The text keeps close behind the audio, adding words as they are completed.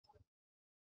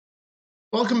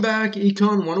Welcome back,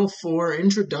 Econ 104,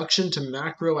 Introduction to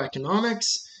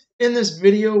Macroeconomics. In this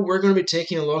video, we're going to be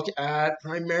taking a look at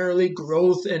primarily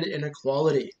growth and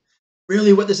inequality.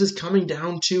 Really what this is coming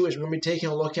down to is we're going to be taking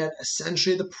a look at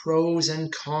essentially the pros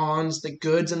and cons, the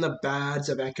goods and the bads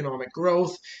of economic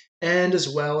growth, and as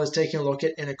well as taking a look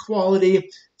at inequality,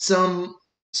 some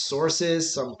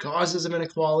sources, some causes of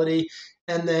inequality,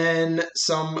 and then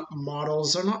some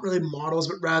models, or not really models,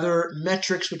 but rather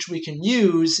metrics which we can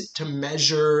use to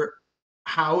measure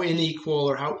how unequal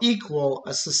or how equal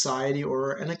a society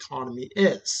or an economy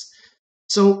is.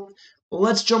 So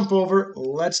let's jump over,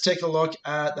 let's take a look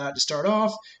at that to start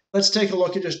off. Let's take a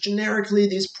look at just generically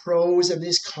these pros and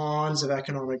these cons of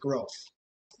economic growth.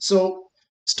 So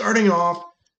starting off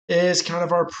is kind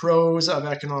of our pros of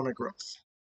economic growth.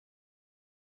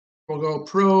 We'll go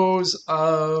pros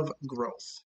of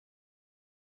growth.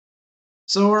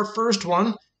 So our first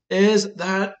one is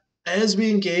that as we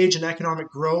engage in economic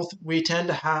growth, we tend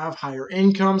to have higher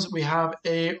incomes. We have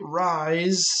a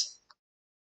rise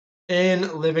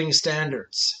in living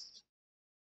standards.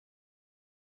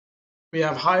 We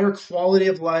have higher quality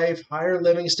of life, higher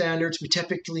living standards. We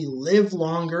typically live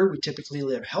longer. We typically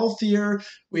live healthier.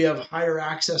 We have higher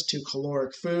access to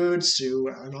caloric foods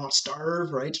to not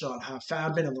starve, right? To not have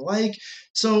famine and the like.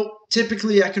 So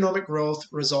typically economic growth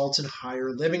results in higher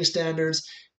living standards.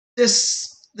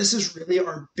 This is really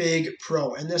our big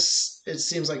pro. And this, it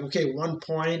seems like, okay, 1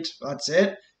 point, that's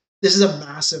it. This is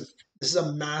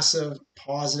a massive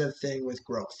positive thing with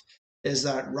growth, is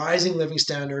that rising living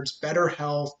standards, better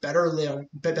health, better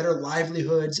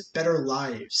livelihoods, better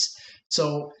lives.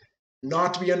 So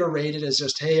not to be underrated is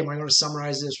just, hey, am I going to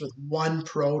summarize this with one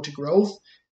pro to growth?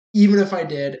 Even if I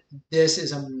did, this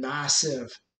is a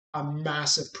massive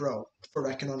pro for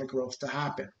economic growth to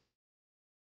happen.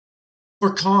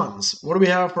 For cons, what do we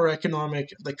have for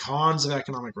the cons of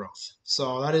economic growth?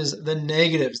 So that is the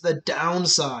negatives, the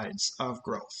downsides of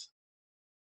growth.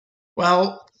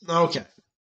 Well, okay.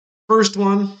 First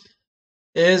one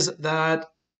is that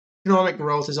economic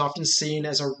growth is often seen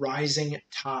as a rising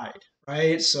tide,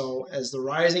 right? So as the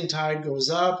rising tide goes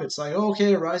up, it's like,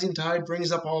 okay, a rising tide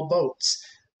brings up all boats.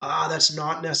 That's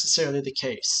not necessarily the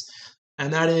case.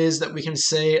 And that is that we can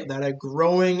say that a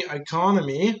growing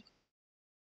economy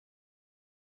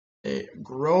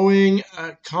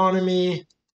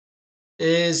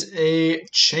is a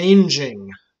changing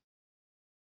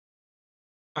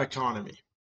economy.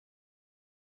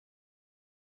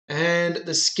 And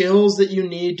the skills that you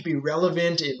need to be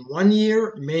relevant in 1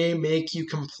 year may make you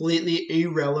completely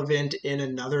irrelevant in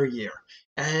another year.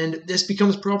 And this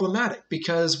becomes problematic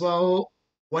because, well,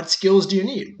 what skills do you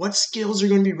need? What skills are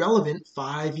going to be relevant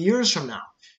 5 years from now?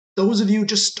 Those of you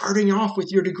just starting off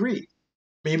with your degree,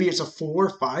 maybe it's a 4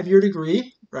 or 5 year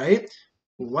degree, right?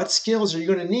 What skills are you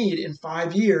going to need in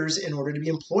 5 years in order to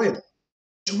be employable?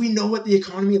 Do we know what the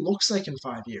economy looks like in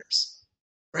 5 years?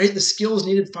 Right? The skills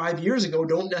needed 5 years ago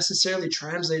don't necessarily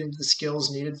translate into the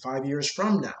skills needed 5 years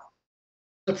from now.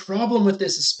 The problem with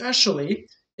this especially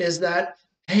is that,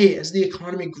 hey, as the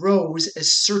economy grows,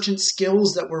 as certain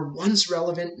skills that were once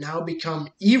relevant now become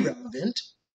irrelevant,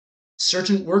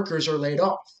 certain workers are laid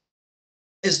off.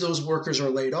 As those workers are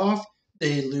laid off,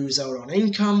 they lose out on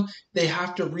income. They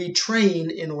have to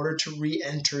retrain in order to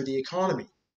re-enter the economy.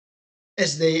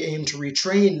 As they aim to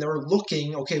retrain, they're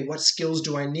looking, okay, what skills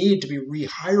do I need to be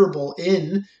rehireable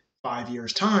in 5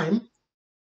 years' time?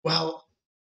 Well,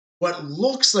 what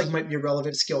looks like might be a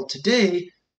relevant skill today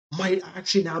might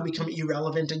actually now become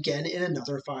irrelevant again in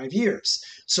another 5 years.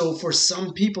 So for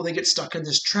some people, they get stuck in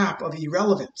this trap of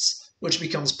irrelevance, which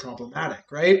becomes problematic,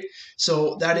 right?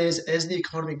 So that is, as the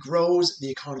economy grows,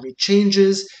 the economy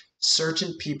changes,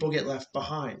 certain people get left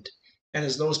behind. And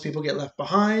as those people get left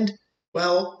behind,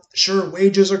 well, sure,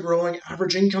 wages are growing,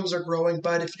 average incomes are growing,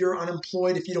 but if you're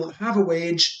unemployed, if you don't have a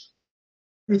wage,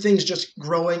 everything's just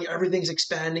growing, everything's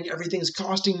expanding, everything's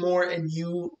costing more, and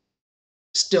you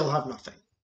still have nothing.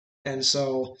 And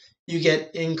so you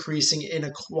get increasing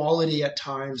inequality at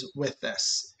times with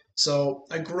this. So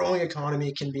a growing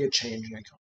economy can be a changing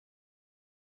economy.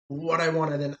 What I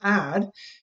want to then add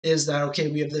is that,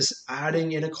 okay, we have this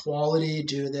adding inequality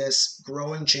to this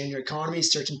growing changing economy.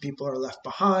 Certain people are left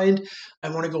behind. I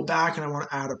want to go back and I want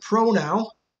to add a pro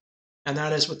now. And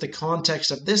that is, with the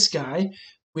context of this guy,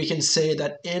 we can say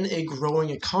that in a growing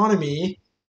economy,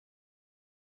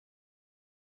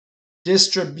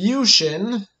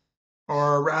 distribution,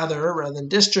 or rather than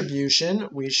distribution,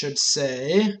 we should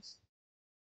say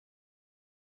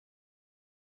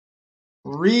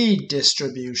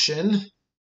redistribution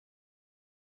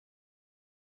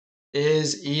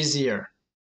is easier.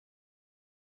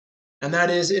 And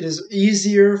that is, it is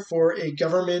easier for a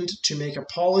government to make a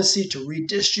policy to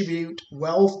redistribute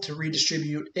wealth, to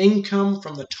redistribute income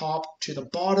from the top to the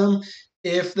bottom,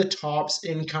 if the top's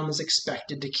income is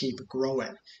expected to keep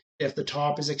growing. If the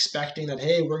top is expecting that,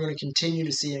 hey, we're going to continue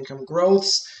to see income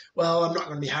growths, well, I'm not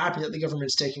going to be happy that the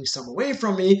government's taking some away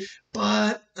from me,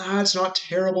 but it's not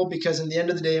terrible because in the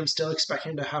end of the day, I'm still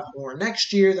expecting to have more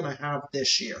next year than I have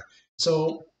this year.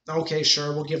 So, okay,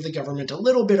 sure, we'll give the government a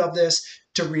little bit of this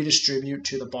to redistribute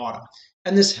to the bottom.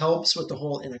 And this helps with the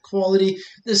whole inequality.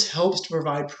 This helps to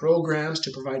provide programs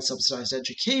to provide subsidized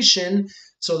education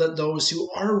so that those who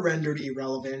are rendered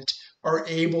irrelevant are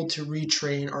able to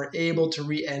retrain, are able to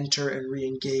re-enter and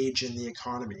re-engage in the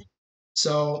economy.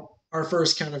 So our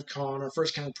first kind of con, our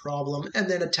first kind of problem, and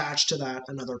then attached to that,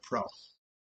 another pro.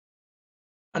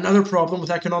 Another problem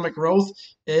with economic growth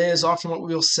is often what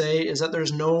we will say is that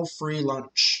there's no free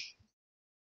lunch.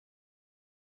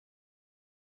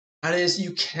 That is,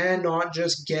 you cannot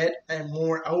just get a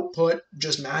more output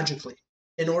just magically.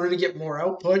 In order to get more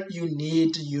output, you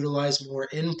need to utilize more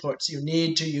inputs. You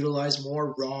need to utilize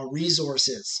more raw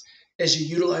resources. As you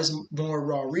utilize more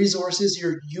raw resources,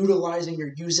 you're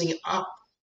using up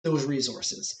those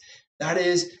resources. That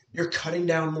is, you're cutting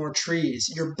down more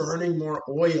trees, you're burning more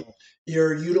oil,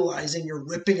 you're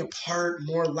ripping apart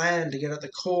more land to get at the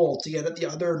coal, to get at the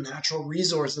other natural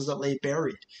resources that lay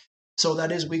buried. So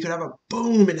that is, we could have a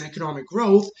boom in economic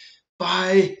growth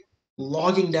by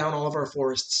logging down all of our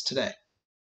forests today,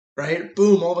 right?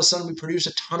 Boom, all of a sudden we produce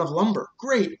a ton of lumber.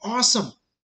 Great, awesome.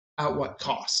 At what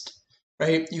cost,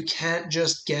 right? You can't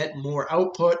just get more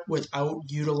output without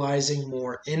utilizing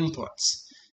more inputs.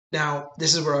 Now,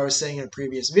 this is where I was saying in a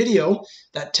previous video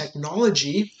that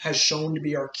technology has shown to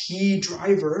be our key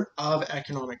driver of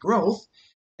economic growth.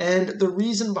 And the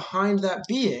reason behind that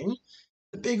being,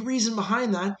 the big reason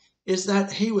behind that is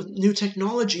that, hey, with new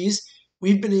technologies,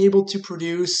 we've been able to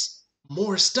produce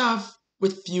more stuff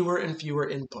with fewer and fewer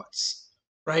inputs,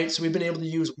 right? So we've been able to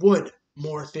use wood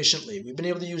more efficiently. We've been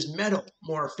able to use metal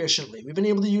more efficiently. We've been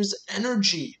able to use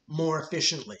energy more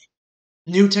efficiently.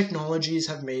 New technologies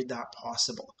have made that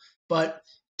possible. But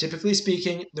typically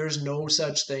speaking, there's no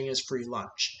such thing as free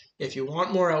lunch. If you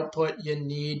want more output, you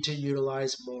need to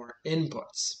utilize more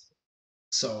inputs.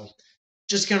 So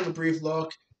just kind of a brief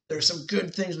look. There's some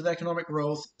good things with economic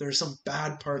growth. There's some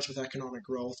bad parts with economic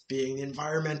growth, being the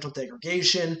environmental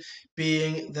degradation,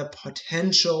 being the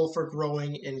potential for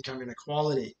growing income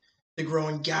inequality, the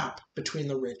growing gap between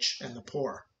the rich and the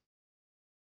poor.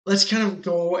 Let's kind of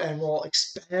go and we'll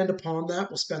expand upon that.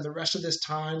 We'll spend the rest of this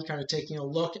time kind of taking a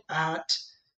look at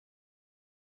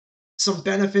some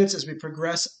benefits as we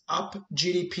progress up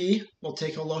GDP. We'll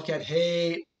take a look at,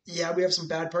 hey, yeah, we have some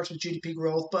bad parts with GDP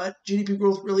growth, but GDP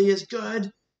growth really is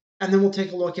good. And then we'll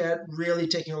take a look at really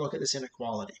taking a look at this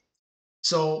inequality.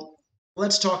 So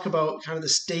let's talk about kind of the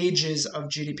stages of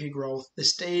GDP growth, the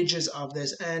stages of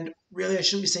this. And really, I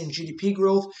shouldn't be saying GDP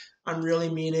growth. I'm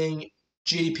really meaning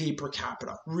GDP per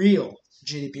capita, real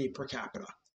GDP per capita.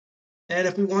 And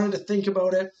if we wanted to think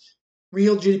about it,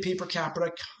 real GDP per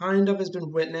capita kind of has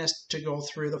been witnessed to go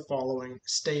through the following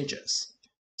stages.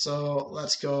 So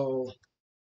let's go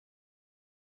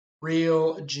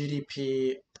real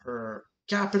GDP per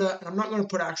capita. And I'm not going to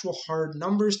put actual hard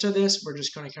numbers to this. We're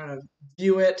just going to kind of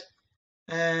view it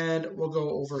and we'll go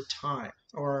over time.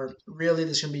 Or really,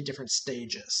 there's going to be different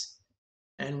stages.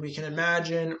 And we can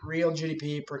imagine real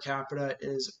GDP per capita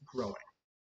is growing.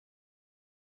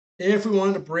 If we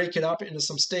wanted to break it up into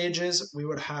some stages, we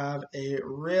would have a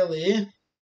really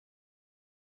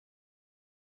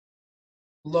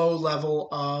low level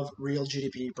of real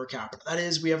GDP per capita. That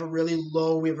is, we have a very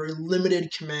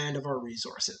limited command of our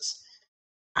resources.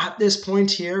 At this point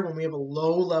here, when we have a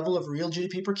low level of real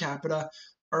GDP per capita,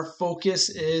 our focus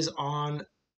is on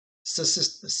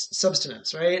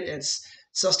subsistence, right? It's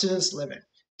sustenance living.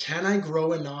 Can I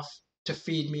grow enough to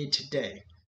feed me today?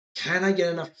 Can I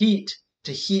get enough heat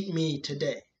to heat me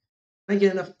today? Can I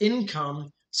get enough income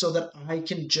so that I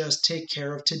can just take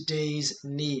care of today's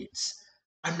needs?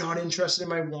 I'm not interested in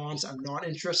my wants. I'm not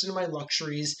interested in my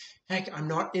luxuries. Heck, I'm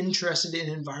not interested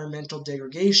in environmental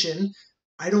degradation.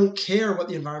 I don't care what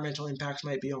the environmental impacts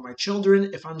might be on my children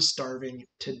if I'm starving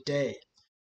today.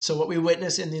 So what we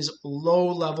witness in these low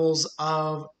levels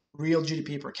of real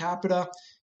GDP per capita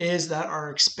is that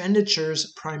our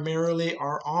expenditures primarily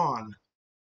are on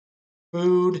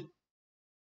food,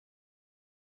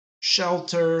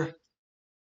 shelter,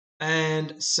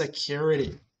 and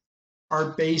security.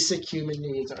 Our basic human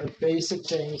needs, our basic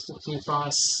things to keep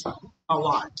us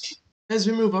alive. As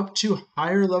we move up to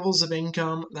higher levels of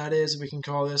income, that is, we can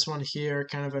call this one here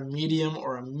kind of a medium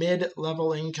or a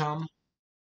mid-level income.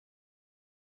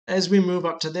 As we move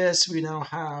up to this, we now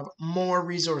have more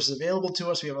resources available to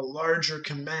us. We have a larger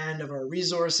command of our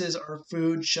resources, our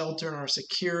food, shelter, and our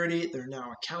security. They're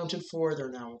now accounted for.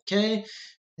 They're now okay.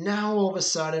 Now, all of a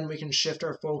sudden, we can shift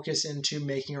our focus into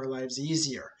making our lives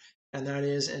easier. And that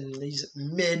is in these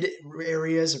mid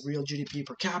areas of real GDP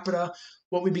per capita.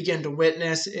 What we begin to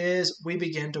witness is we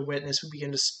begin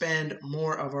to spend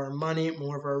more of our money,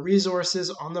 more of our resources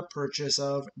on the purchase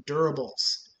of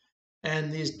durables.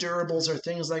 And these durables are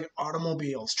things like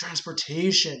automobiles,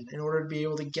 transportation, in order to be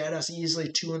able to get us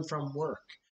easily to and from work.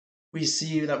 We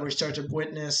see that we start to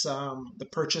witness the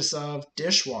purchase of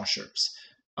dishwashers,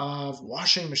 of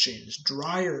washing machines,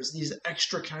 dryers, these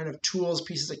extra kind of tools,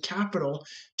 pieces of capital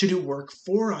to do work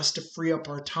for us to free up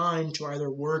our time to either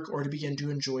work or to begin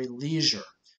to enjoy leisure.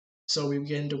 So we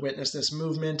begin to witness this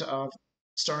movement of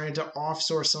starting to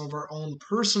offsource some of our own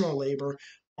personal labor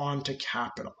onto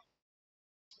capital.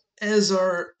 As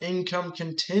our income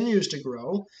continues to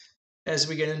grow, as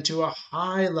we get into a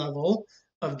high level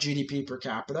of GDP per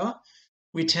capita,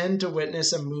 we tend to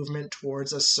witness a movement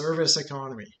towards a service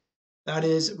economy. That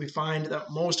is, we find that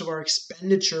most of our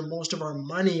expenditure, most of our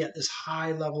money at this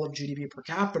high level of GDP per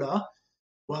capita,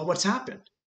 well, what's happened?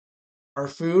 Our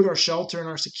food, our shelter, and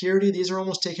our security, these are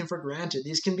almost taken for granted.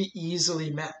 These can be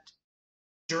easily met.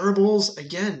 Durables,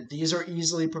 again, these are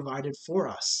easily provided for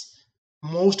us.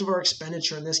 Most of our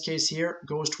expenditure in this case here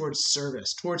goes towards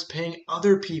service, towards paying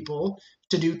other people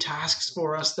to do tasks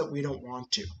for us that we don't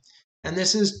want to. And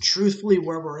this is truthfully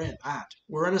where we're at.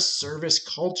 We're in a service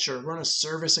culture. We're in a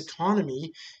service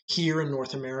economy here in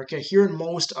North America, here in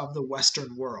most of the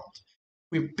Western world.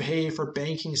 We pay for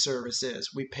banking services.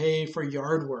 We pay for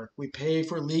yard work. We pay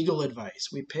for legal advice.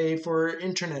 We pay for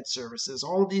internet services.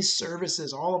 All of these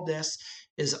services, all of this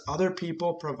is other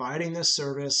people providing this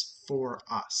service for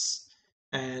us.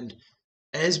 And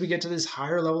as we get to this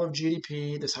higher level of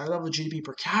GDP, this higher level of GDP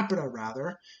per capita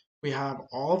rather, we have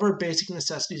all of our basic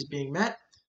necessities being met.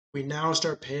 We now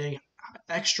start paying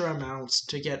extra amounts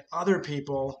to get other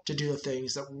people to do the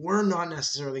things that we're not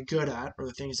necessarily good at or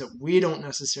the things that we don't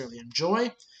necessarily enjoy.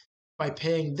 By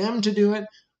paying them to do it,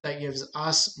 that gives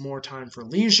us more time for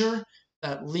leisure.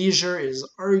 That leisure is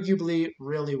arguably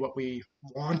really what we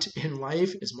want in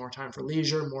life, is more time for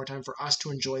leisure, more time for us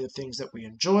to enjoy the things that we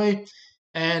enjoy.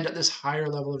 And at this higher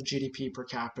level of GDP per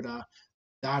capita,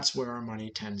 that's where our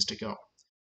money tends to go.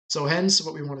 So hence,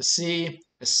 what we want to see,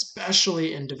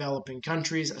 especially in developing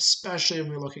countries, especially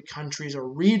when we look at countries or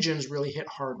regions really hit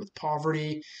hard with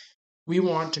poverty, we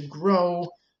want to grow.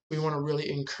 We want to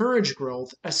really encourage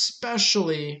growth,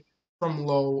 especially from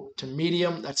low to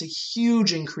medium. That's a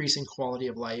huge increase in quality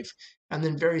of life. And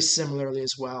then very similarly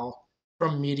as well,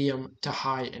 from medium to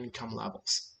high income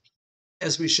levels.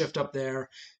 As we shift up there,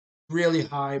 really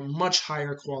high, much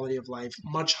higher quality of life,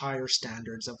 much higher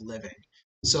standards of living.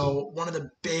 So one of the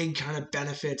big kind of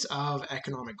benefits of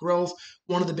economic growth,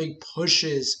 one of the big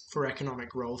pushes for economic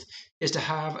growth is to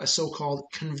have a so-called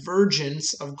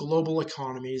convergence of global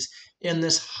economies in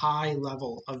this high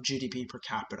level of GDP per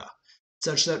capita,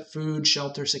 such that food,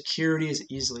 shelter, security is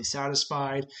easily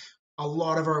satisfied. A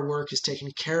lot of our work is taken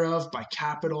care of by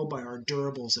capital, by our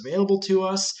durables available to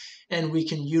us, and we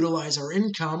can utilize our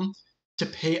income to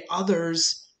pay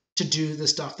others to do the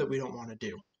stuff that we don't want to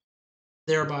do,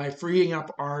 thereby freeing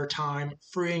up our time,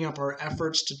 freeing up our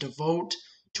efforts to devote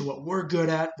to what we're good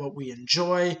at, what we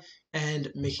enjoy,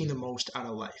 and making the most out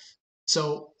of life.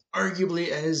 So arguably,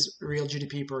 as real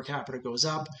GDP per capita goes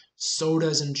up, so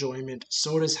does enjoyment,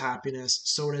 so does happiness,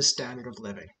 so does standard of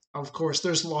living. Of course,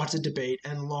 there's lots of debate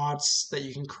and lots that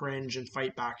you can cringe and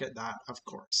fight back at that, of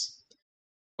course.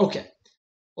 Okay,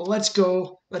 well,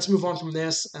 let's move on from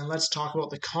this and let's talk about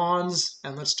the cons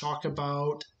and let's talk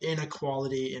about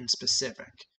inequality in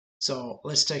specific. So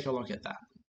let's take a look at that.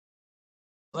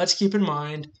 Let's keep in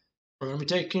mind, we're going to be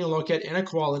taking a look at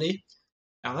inequality,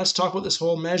 and let's talk about this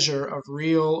whole measure of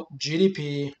real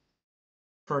GDP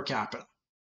per capita.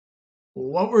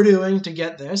 What we're doing to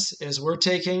get this is we're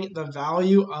taking the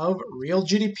value of real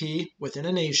GDP within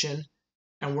a nation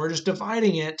and we're just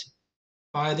dividing it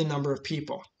by the number of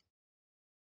people.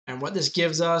 And what this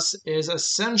gives us is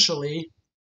essentially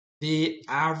the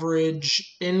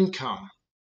average income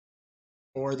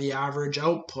or the average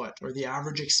output or the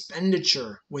average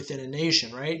expenditure within a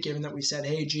nation, right? Given that we said,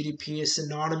 hey, GDP is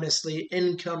synonymously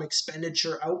income,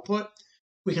 expenditure, output,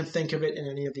 we can think of it in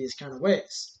any of these kind of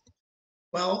ways.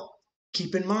 Well,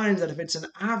 keep in mind that if it's an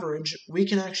average, we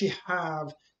can actually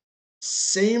have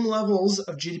same levels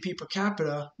of GDP per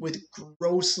capita with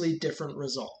grossly different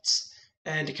results.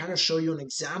 And to kind of show you an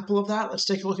example of that, let's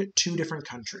take a look at two different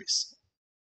countries.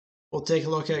 We'll take a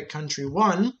look at country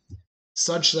one,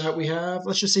 such that we have,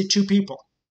 let's just say, two people.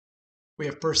 We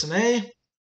have person A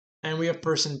and we have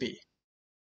person B.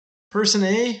 Person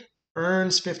A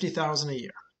earns $50,000 a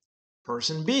year.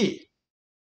 Person B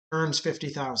earns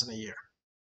 $50,000 a year.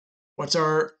 What's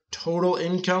our total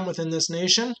income within this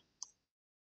nation?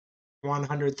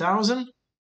 100,000.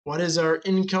 What is our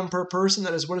income per person?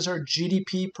 That is, what is our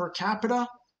GDP per capita?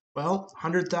 Well,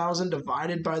 100,000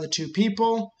 divided by the two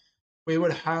people, we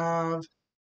would have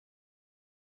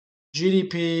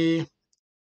GDP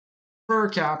per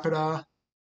capita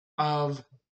of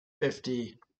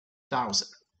 50,000.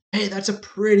 Hey, that's a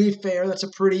pretty fair, that's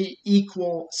a pretty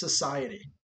equal society.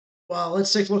 Well,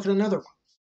 let's take a look at another one.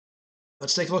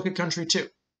 Let's take a look at country two.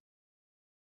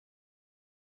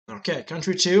 Okay,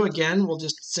 country two, again, we'll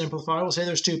just simplify. We'll say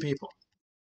there's two people.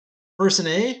 Person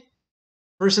A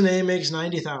makes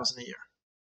 90,000 a year.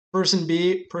 Person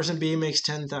B makes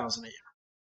 10,000 a year.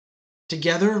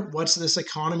 Together, what's this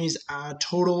economy's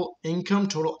total income,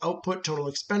 total output, total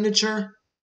expenditure?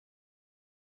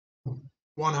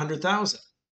 100,000.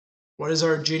 What is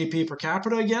our GDP per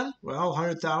capita again? Well,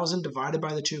 100,000 divided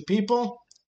by the two people,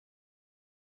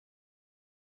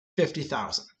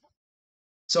 50,000.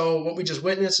 So what we just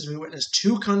witnessed is we witnessed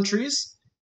two countries,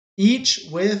 each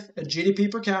with a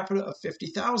GDP per capita of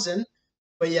 50,000,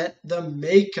 but yet the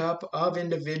makeup of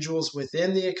individuals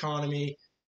within the economy,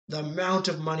 the amount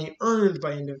of money earned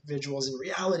by individuals in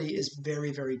reality is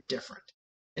very, very different.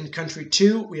 In country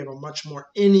two, we have a much more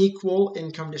unequal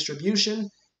income distribution.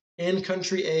 In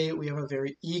country A, we have a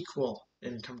very equal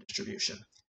income distribution.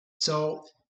 So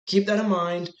keep that in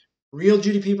mind. Real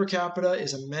GDP per capita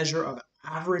is a measure of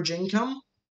average income.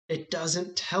 It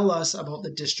doesn't tell us about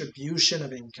the distribution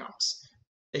of incomes.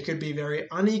 It could be very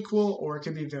unequal or it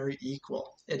could be very equal.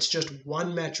 It's just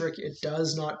one metric. It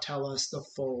does not tell us the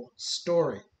full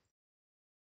story.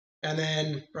 And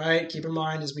then, right, keep in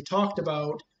mind, as we talked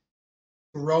about,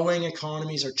 growing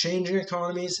economies or changing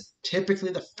economies,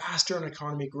 typically the faster an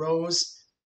economy grows,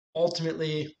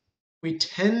 ultimately we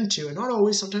tend to, and not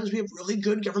always, sometimes we have really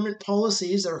good government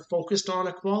policies that are focused on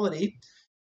equality,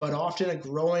 but often a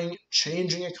growing,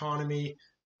 changing economy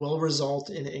will result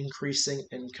in increasing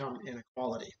income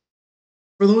inequality.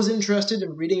 For those interested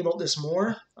in reading about this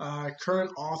more,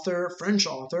 current author, French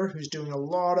author, who's doing a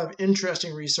lot of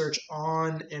interesting research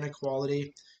on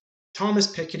inequality, Thomas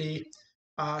Piketty,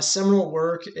 seminal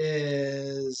work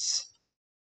is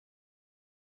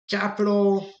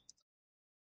Capital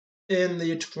in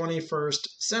the 21st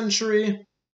Century.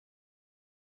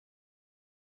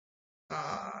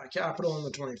 Capital in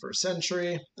the 21st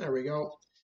Century. There we go.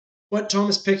 What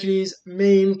Thomas Piketty's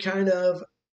main kind of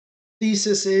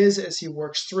thesis is as he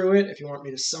works through it. If you want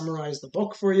me to summarize the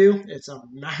book for you, it's a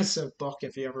massive book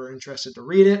if you're ever interested to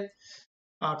read it.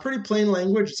 Pretty plain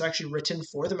language. It's actually written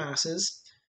for the masses.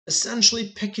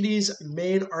 Essentially, Piketty's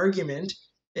main argument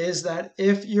is that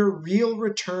if your real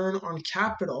return on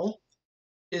capital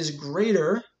is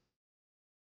greater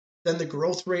than the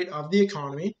growth rate of the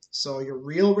economy, so your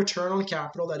real return on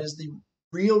capital, that is the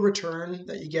real return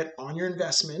that you get on your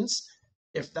investments,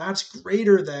 if that's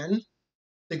greater than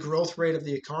the growth rate of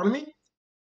the economy,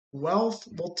 wealth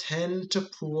will tend to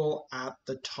pool at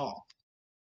the top.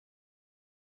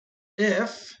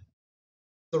 If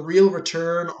the real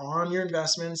return on your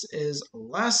investments is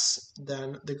less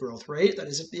than the growth rate, that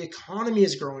is, if the economy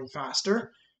is growing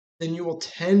faster, then you will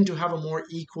tend to have a more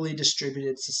equally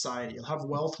distributed society. You'll have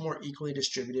wealth more equally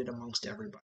distributed amongst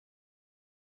everybody.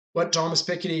 What Thomas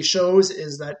Piketty shows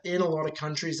is that in a lot of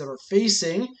countries that are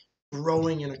facing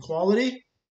growing inequality,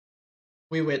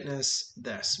 we witness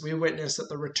this. We witness that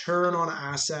the return on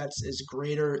assets is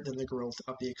greater than the growth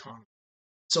of the economy.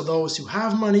 So those who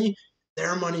have money,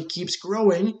 their money keeps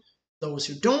growing. Those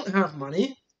who don't have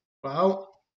money, well,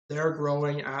 they're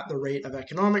growing at the rate of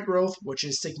economic growth, which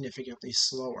is significantly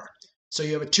slower. So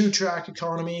you have a two-track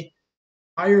economy,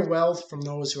 higher wealth from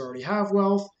those who already have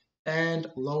wealth, and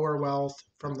lower wealth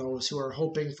from those who are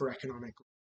hoping for economic growth.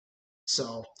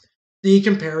 So the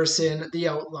comparison, the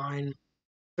outline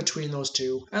between those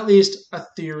two, at least a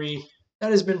theory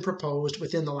that has been proposed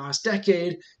within the last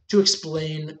decade to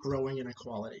explain growing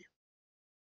inequality.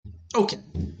 Okay.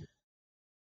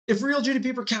 If real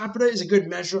GDP per capita is a good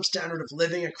measure of standard of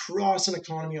living across an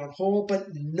economy on whole, but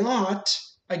not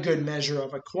a good measure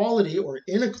of equality or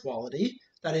inequality,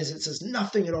 that is, it says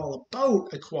nothing at all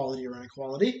about equality or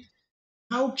inequality,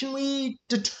 how can we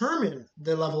determine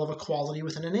the level of equality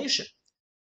within a nation?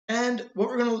 And what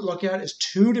we're going to look at is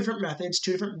two different methods,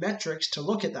 two different metrics to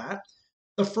look at that.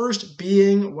 The first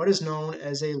being what is known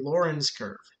as a Lorenz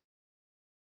curve.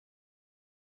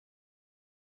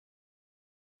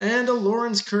 And a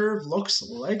Lorenz curve looks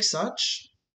like such.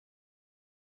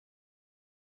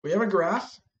 we have a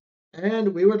graph,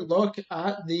 and we would look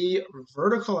at the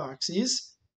vertical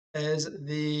axis as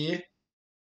the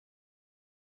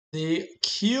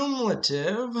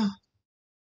cumulative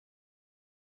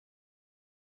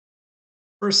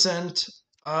percent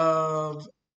of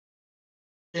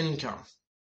income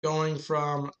going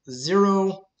from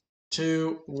 0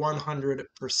 to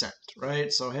 100%,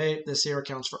 right? So, hey, this here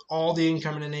accounts for all the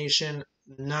income in a nation,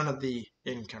 none of the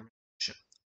income in a nation.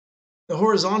 The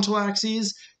horizontal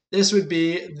axis, this would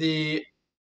be the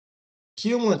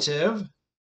cumulative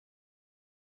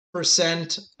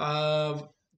percent of,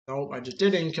 oh, I just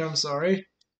did income, sorry.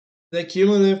 The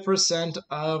cumulative percent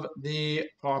of the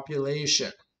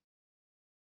population.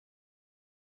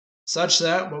 Such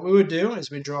that what we would do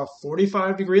is we draw a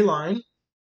 45-degree line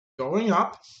going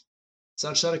up,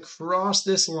 such that across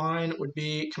this line would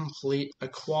be complete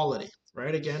equality,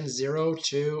 right? Again, 0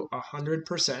 to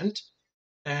 100%.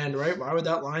 And right, why would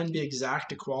that line be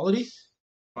exact equality?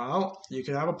 Well, you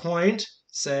could have a point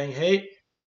saying, hey,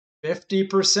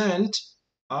 50%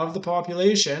 of the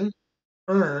population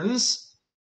earns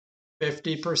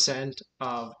 50%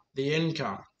 of the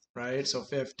income, right? So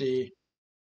 50,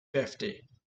 50.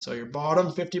 So your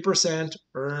bottom 50%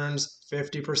 earns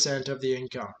 50% of the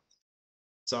income.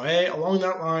 So hey, along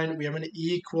that line, we have an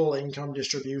equal income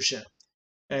distribution.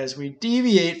 As we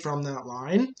deviate from that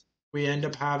line, we end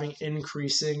up having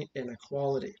increasing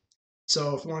inequality.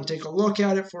 So if we want to take a look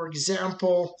at it, for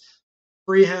example,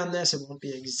 freehand this, it won't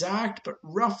be exact, but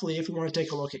roughly if we want to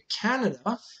take a look at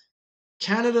Canada,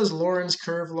 Canada's Lorenz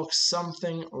curve looks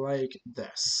something like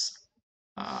this.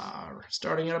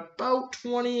 Starting at about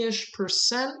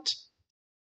 20-ish%,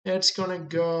 it's going to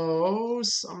go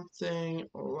something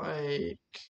like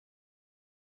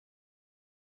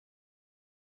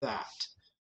that.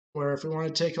 Where if we want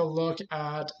to take a look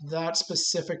at that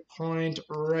specific point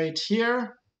right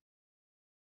here,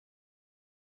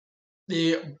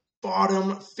 the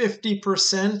bottom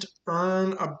 50%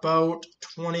 earn about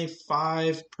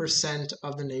 25%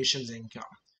 of the nation's income.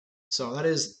 So that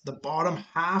is the bottom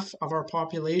half of our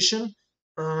population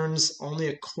earns only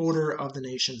a quarter of the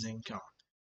nation's income.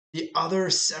 The other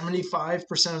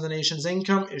 75% of the nation's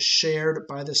income is shared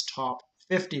by this top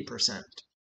 50%.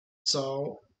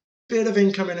 So, bit of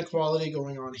income inequality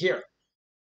going on here.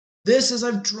 This, as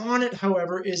I've drawn it,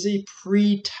 however, is a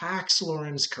pre-tax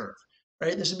Lorenz curve,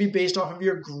 right? This would be based off of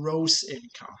your gross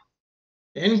income.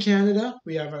 In Canada,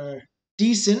 we have a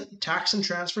decent tax and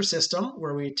transfer system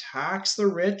where we tax the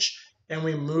rich and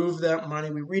we move that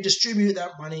money, we redistribute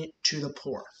that money to the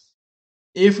poor.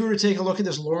 If we were to take a look at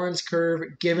this Lorenz curve,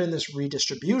 given this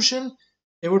redistribution,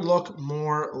 it would look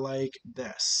more like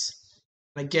this.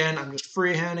 Again, I'm just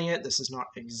freehanding it. This is not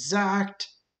exact,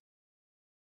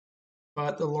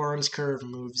 but the Lorenz curve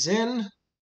moves in.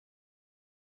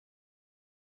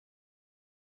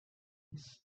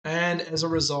 And as a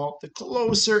result, the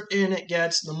closer in it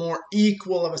gets, the more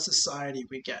equal of a society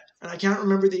we get. And I can't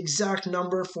remember the exact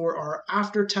number for our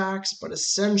after tax, but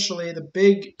essentially the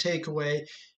big takeaway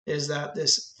is that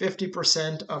this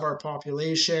 50% of our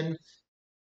population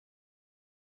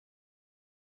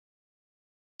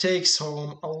takes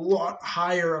home a lot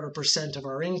higher of a percent of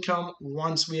our income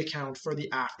once we account for the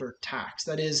after tax.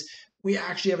 That is, we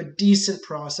actually have a decent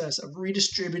process of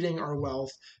redistributing our wealth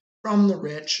from the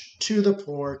rich to the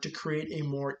poor to create a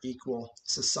more equal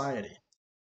society.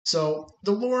 So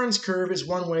the Lorenz curve is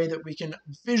one way that we can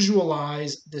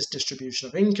visualize this distribution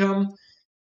of income.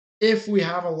 If we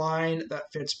have a line that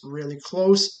fits really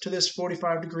close to this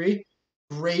 45-degree,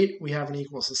 great, we have an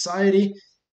equal society.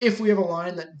 If we have a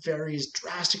line that varies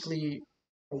drastically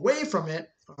away from it,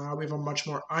 we have a much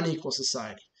more unequal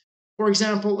society. For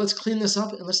example, let's clean this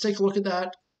up and let's take a look at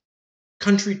that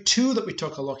country 2 that we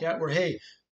took a look at, where, hey,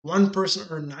 one person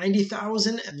earned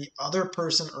 90,000 and the other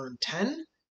person earned 10.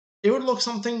 It would look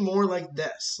something more like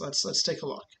this. Let's take a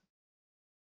look.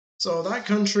 So that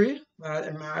country, that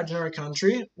imaginary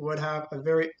country, would have a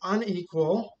very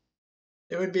unequal.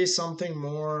 It would be something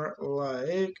more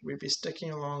like, we'd be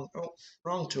sticking along, oh,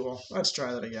 wrong tool. Let's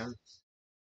try that again.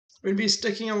 We'd be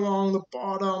sticking along the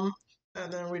bottom,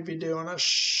 and then we'd be doing a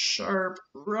sharp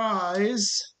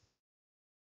rise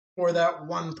for that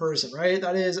one person, right?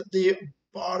 That is the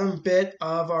bottom bit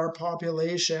of our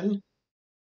population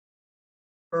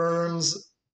earns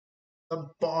the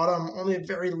bottom, only a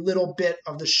very little bit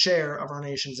of the share of our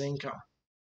nation's income.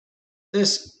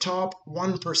 This top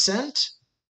 1%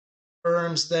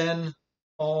 earns then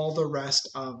all the rest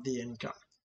of the income.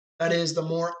 That is, the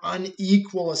more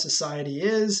unequal a society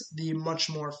is, the much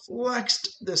more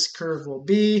flexed this curve will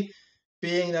be,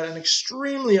 being that an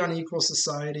extremely unequal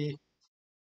society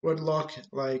would look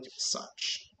like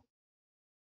such.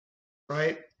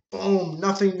 right? Boom,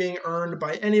 nothing being earned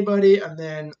by anybody, and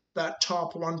then that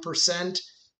top 1%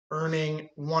 earning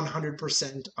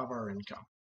 100% of our income.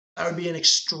 That would be an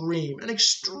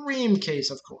extreme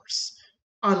case, of course.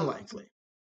 Unlikely.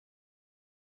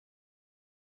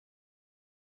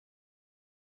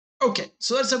 Okay,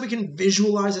 so that's how we can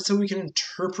visualize, that's how we can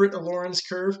interpret a Lorenz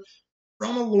curve.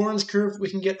 From a Lorenz curve,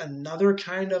 we can get another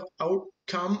kind of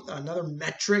outcome, another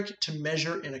metric to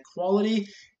measure inequality.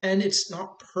 And it's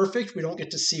not perfect. We don't get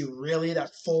to see really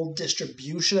that full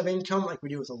distribution of income like we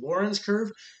do with a Lorenz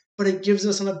curve, but it gives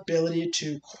us an ability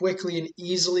to quickly and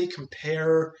easily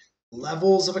compare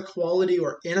levels of equality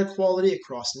or inequality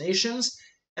across nations,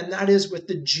 and that is with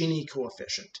the Gini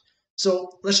coefficient.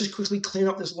 So let's just quickly clean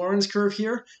up this Lorenz curve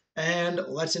here, and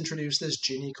let's introduce this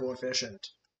Gini coefficient.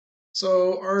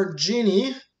 So our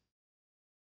Gini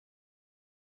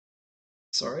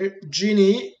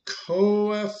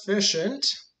coefficient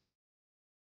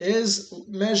is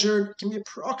measured, can be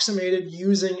approximated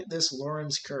using this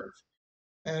Lorenz curve.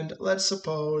 And let's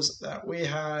suppose that we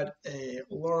had a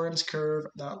Lorenz curve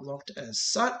that looked as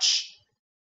such.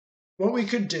 What we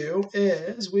could do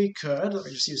is let me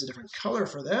just use a different color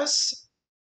for this,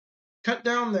 cut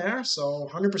down there, so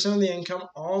 100% of the income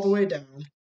all the way down.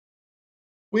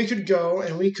 We could go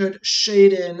and we could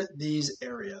shade in these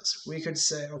areas. We could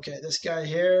say, okay, this guy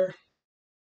here,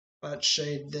 let's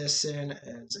shade this in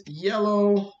as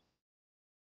yellow.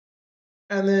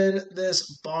 And then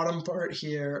this bottom part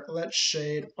here, let's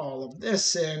shade all of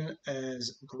this in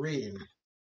as green.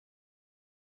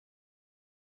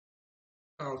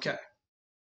 Okay.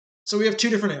 So we have two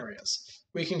different areas.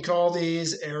 We can call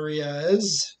these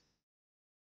areas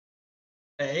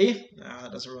A.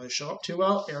 That doesn't really show up too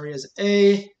well. Areas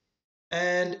A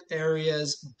and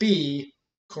areas B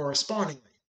correspondingly.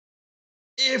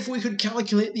 If we could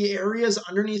calculate the areas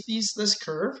underneath this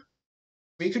curve,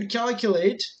 we could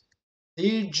calculate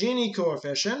the Gini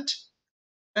coefficient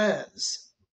as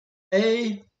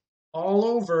A all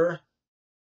over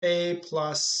A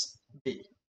plus B.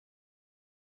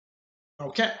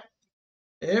 Okay,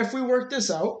 if we work that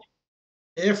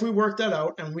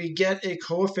out and we get a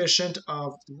coefficient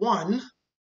of 1,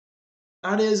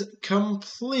 that is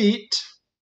complete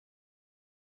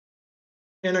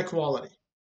inequality.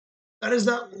 That is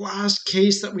that last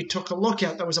case that we took a look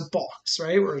at that was a box,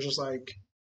 right? Where it's just like,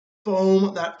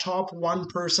 boom, that top one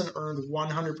person earned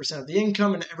 100% of the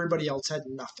income and everybody else had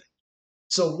nothing.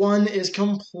 So 1 is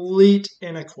complete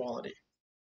inequality.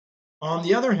 On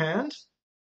the other hand,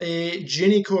 a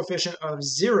Gini coefficient of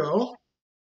 0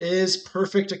 is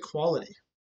perfect equality.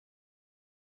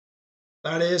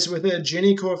 That is, with a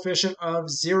Gini coefficient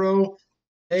of 0,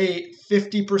 a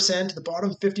 50%, the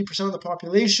bottom 50% of the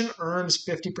population earns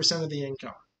 50% of the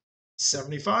income.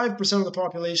 75% of the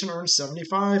population earns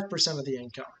 75% of the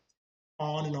income.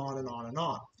 On and on and on and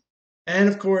on. And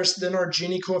of course, then our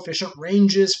Gini coefficient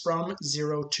ranges from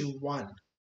 0 to 1.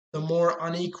 The more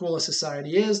unequal a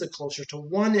society is, the closer to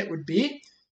 1 it would be.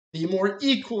 The more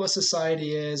equal a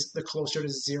society is, the closer to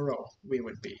 0 we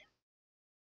would be.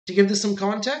 To give this some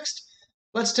context,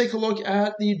 let's take a look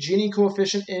at the Gini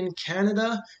coefficient in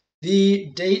Canada.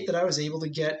 The date that I was able to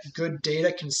get good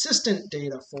data, consistent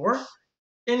data for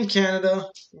in Canada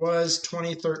was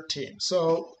 2013.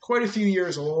 So quite a few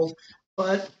years old,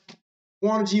 but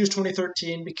wanted to use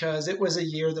 2013 because it was a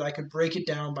year that I could break it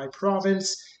down by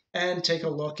province and take a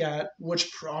look at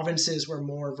which provinces were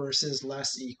more versus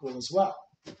less equal as well.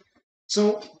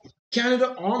 So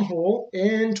Canada on whole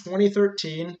in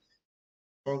 2013,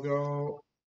 we'll go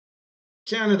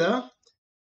Canada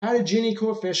had a Gini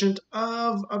coefficient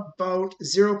of about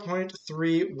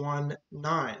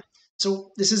 0.319.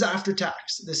 So this is after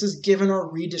tax. This is given our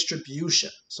redistribution.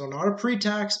 So not a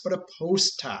pre-tax, but a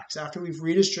post-tax, after we've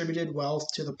redistributed wealth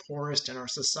to the poorest in our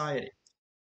society.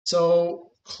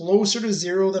 So closer to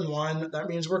 0 than 1, that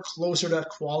means we're closer to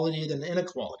equality than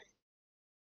inequality.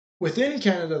 Within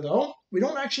Canada, though, we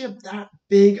don't actually have that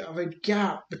big of a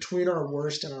gap between our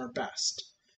worst and our best.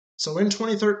 So in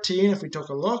 2013, if we took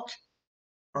a look,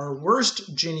 our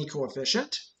worst Gini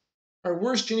coefficient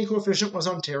was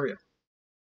Ontario.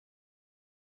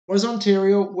 Was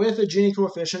Ontario with a Gini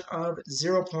coefficient of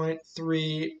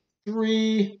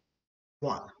 0.331.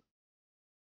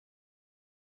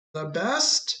 The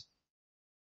best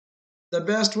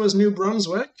was New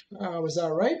Brunswick. Was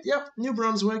that right? Yep, New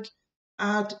Brunswick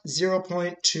at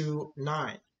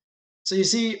 0.29. So you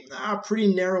see a pretty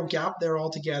narrow gap there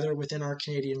altogether within our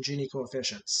Canadian Gini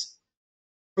coefficients.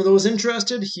 For those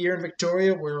interested, here in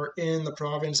Victoria, we're in the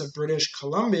province of British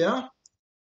Columbia.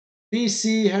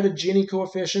 BC had a Gini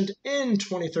coefficient in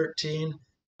 2013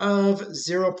 of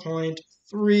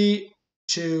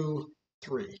 0.329.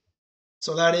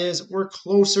 So that is, we're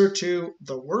closer to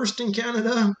the worst in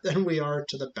Canada than we are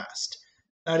to the best.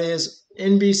 That is,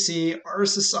 in BC, our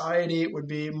society would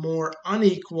be more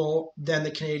unequal than the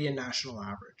Canadian national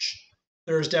average.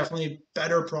 There's definitely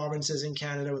better provinces in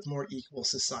Canada with more equal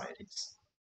societies.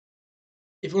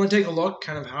 If you want to take a look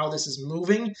kind of how this is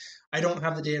moving, I don't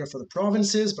have the data for the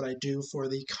provinces, but I do for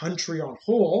the country on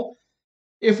whole.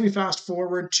 If we fast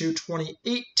forward to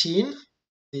 2018,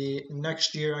 the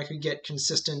next year I could get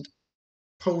consistent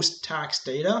post-tax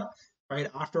data, right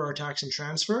after our tax and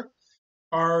transfer.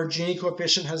 Our Gini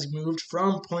coefficient has moved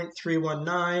from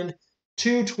 0.319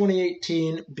 to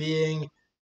 2018 being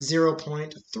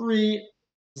 0.303.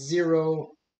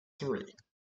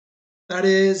 That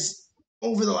is,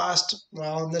 over the last,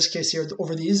 well, in this case here,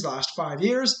 over these last 5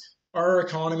 years, our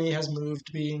economy has moved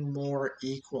to being more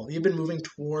equal. We've been moving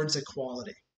towards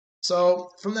equality. So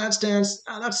from that stance,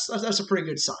 that's a pretty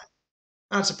good sign.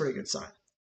 That's a pretty good sign.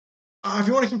 If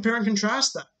you want to compare and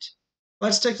contrast that,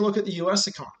 let's take a look at the US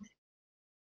economy.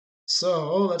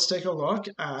 So let's take a look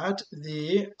at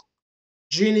the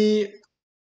Gini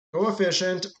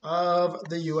coefficient of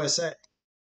the USA.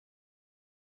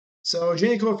 So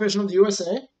Gini coefficient of the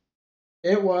USA,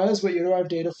 it was, what year do I have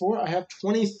data for? I have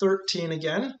 2013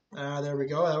 again. There we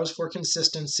go. That was for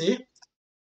consistency.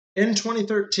 In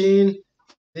 2013,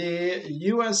 the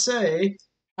USA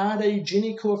had a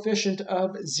Gini coefficient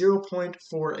of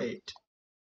 0.48.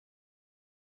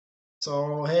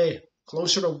 So, hey,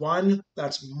 closer to 1,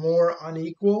 that's more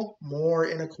unequal, more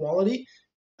inequality.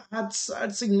 That's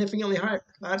significantly higher.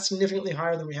 That's significantly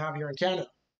higher than we have here in Canada.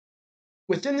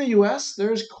 Within the US,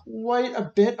 there's quite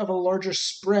a bit of a larger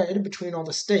spread between all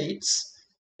the states.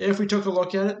 If we took a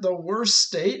look at it, the worst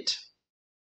state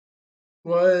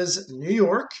was New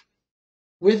York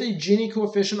with a Gini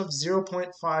coefficient of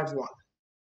 0.51.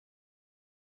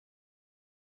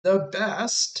 The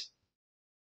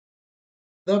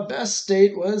best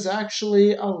state was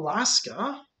actually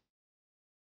Alaska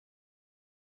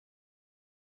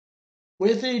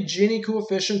with a Gini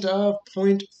coefficient of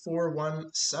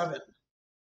 0.417.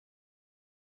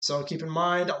 So keep in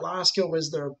mind, Alaska was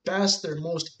their best, their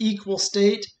most equal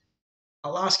state.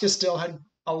 Alaska still had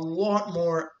a lot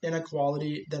more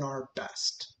inequality than our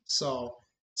best. So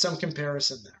some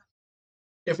comparison there.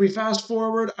 If we fast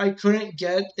forward, I couldn't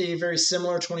get a very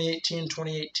similar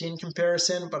 2018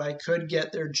 comparison, but I could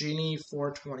get their Gini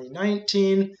for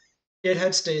 2019. It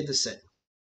had stayed the same.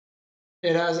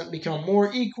 It hasn't become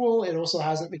more equal. It also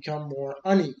hasn't become more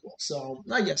unequal. So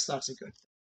I guess that's a good thing.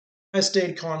 Has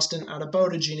stayed constant at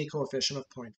about a Gini coefficient of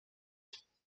 0.5.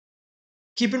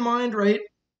 Keep in mind, right,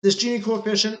 this Gini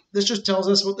coefficient, this just tells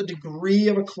us about the degree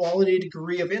of equality,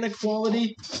 degree of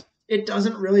inequality. It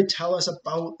doesn't really tell us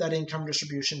about that income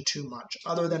distribution too much,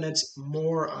 other than it's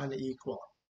more unequal.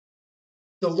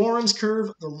 The Lorenz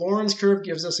curve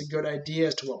gives us a good idea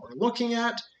as to what we're looking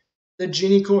at. The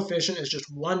Gini coefficient is just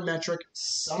one metric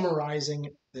summarizing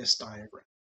this diagram.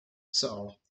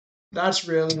 So that's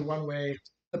really one way,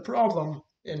 the problem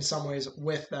in some ways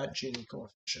with that Gini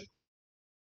coefficient.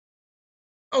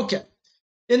 Okay,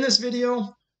 in this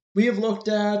video, we have looked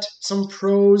at some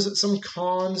pros, some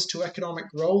cons to economic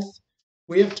growth.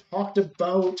 We have talked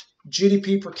about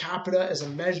GDP per capita as a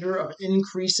measure of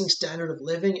increasing standard of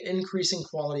living, increasing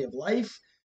quality of life.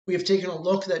 We have taken a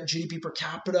look that GDP per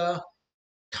capita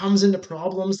comes into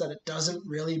problems that it doesn't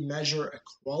really measure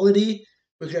equality.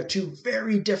 We could have two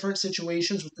very different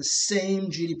situations with the same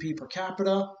GDP per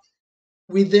capita.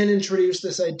 We then introduced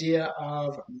this idea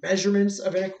of measurements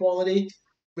of inequality.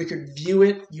 We could view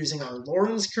it using our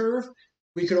Lorenz curve.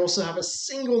 We could also have a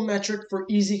single metric for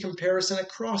easy comparison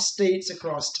across states,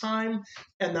 across time,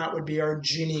 and that would be our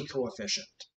Gini coefficient.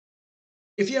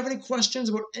 If you have any questions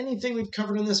about anything we've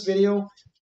covered in this video,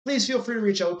 please feel free to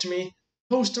reach out to me,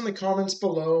 post in the comments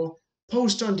below,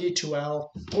 post on D2L,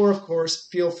 or of course,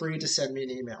 feel free to send me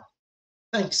an email.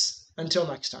 Thanks. Until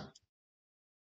next time.